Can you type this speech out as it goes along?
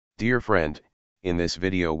Dear friend, in this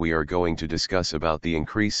video we are going to discuss about the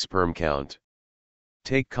increased sperm count.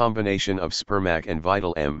 Take combination of Spermac and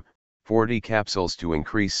Vital M-40 capsules to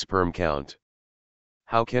increase sperm count.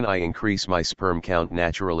 How can I increase my sperm count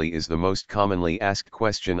naturally is the most commonly asked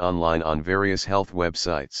question online on various health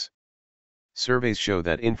websites. Surveys show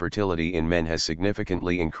that infertility in men has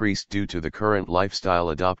significantly increased due to the current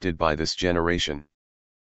lifestyle adopted by this generation.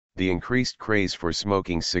 The increased craze for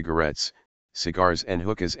smoking cigarettes, cigars and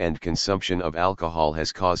hookahs and consumption of alcohol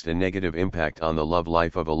has caused a negative impact on the love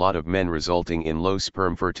life of a lot of men, resulting in low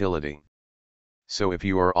sperm fertility. So if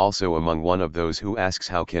you are also among one of those who asks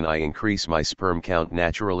how can I increase my sperm count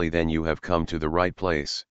naturally, then you have come to the right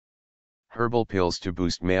place. Herbal pills to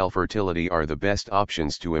boost male fertility are the best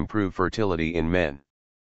options to improve fertility in men.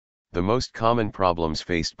 The most common problems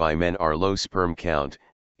faced by men are low sperm count,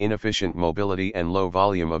 inefficient mobility and low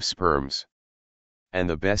volume of sperms. And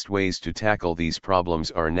the best ways to tackle these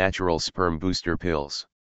problems are natural sperm booster pills.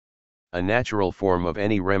 A natural form of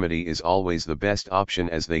any remedy is always the best option,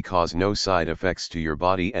 as they cause no side effects to your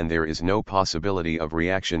body and there is no possibility of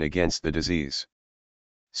reaction against the disease.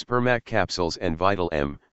 Spermac capsules and Vital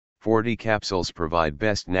M-40 capsules provide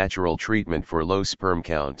best natural treatment for low sperm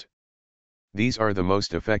count. These are the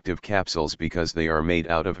most effective capsules because they are made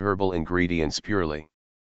out of herbal ingredients purely.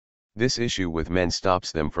 This issue with men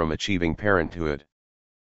stops them from achieving parenthood.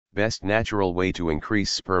 Best natural way to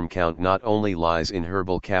increase sperm count not only lies in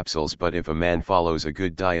herbal capsules, but if a man follows a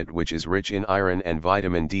good diet which is rich in iron and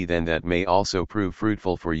vitamin D, then that may also prove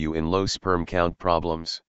fruitful for you in low sperm count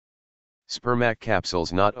problems. Spermac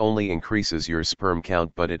capsules not only increases your sperm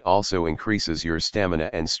count, but it also increases your stamina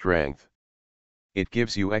and strength. It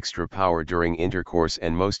gives you extra power during intercourse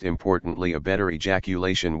and most importantly a better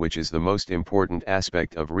ejaculation, which is the most important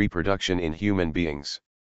aspect of reproduction in human beings.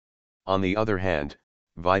 On the other hand,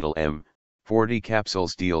 Vital M-40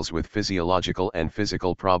 capsules deals with physiological and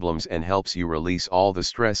physical problems and helps you release all the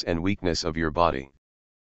stress and weakness of your body.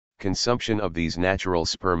 Consumption of these natural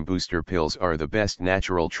sperm booster pills are the best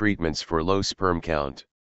natural treatments for low sperm count.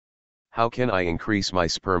 How can I increase my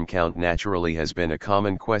sperm count naturally has been a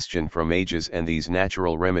common question from ages, and these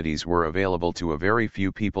natural remedies were available to a very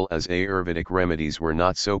few people as Ayurvedic remedies were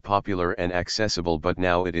not so popular and accessible, but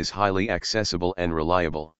now it is highly accessible and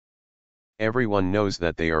reliable. Everyone knows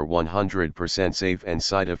that they are 100% safe and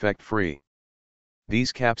side effect free.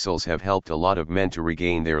 These capsules have helped a lot of men to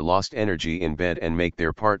regain their lost energy in bed and make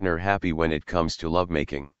their partner happy when it comes to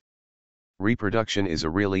lovemaking. Reproduction is a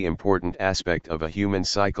really important aspect of a human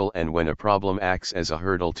cycle, and when a problem acts as a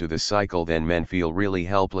hurdle to the cycle, then men feel really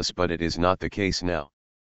helpless, but it is not the case now.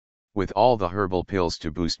 With all the herbal pills to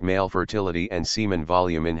boost male fertility and semen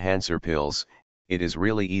volume enhancer pills, it is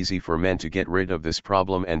really easy for men to get rid of this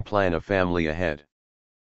problem and plan a family ahead.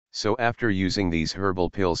 So after using these herbal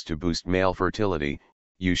pills to boost male fertility,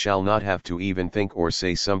 you shall not have to even think or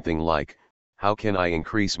say something like, how can I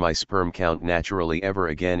increase my sperm count naturally ever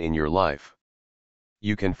again in your life?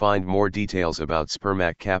 You can find more details about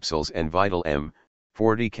Spermac capsules and Vital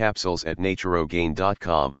M-40 capsules at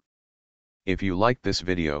naturogain.com. If you liked this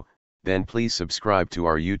video, then please subscribe to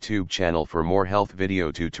our YouTube channel for more health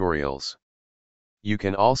video tutorials. You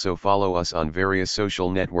can also follow us on various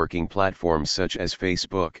social networking platforms such as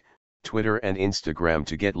Facebook, Twitter and Instagram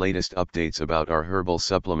to get latest updates about our herbal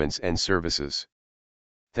supplements and services.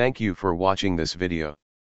 Thank you for watching this video.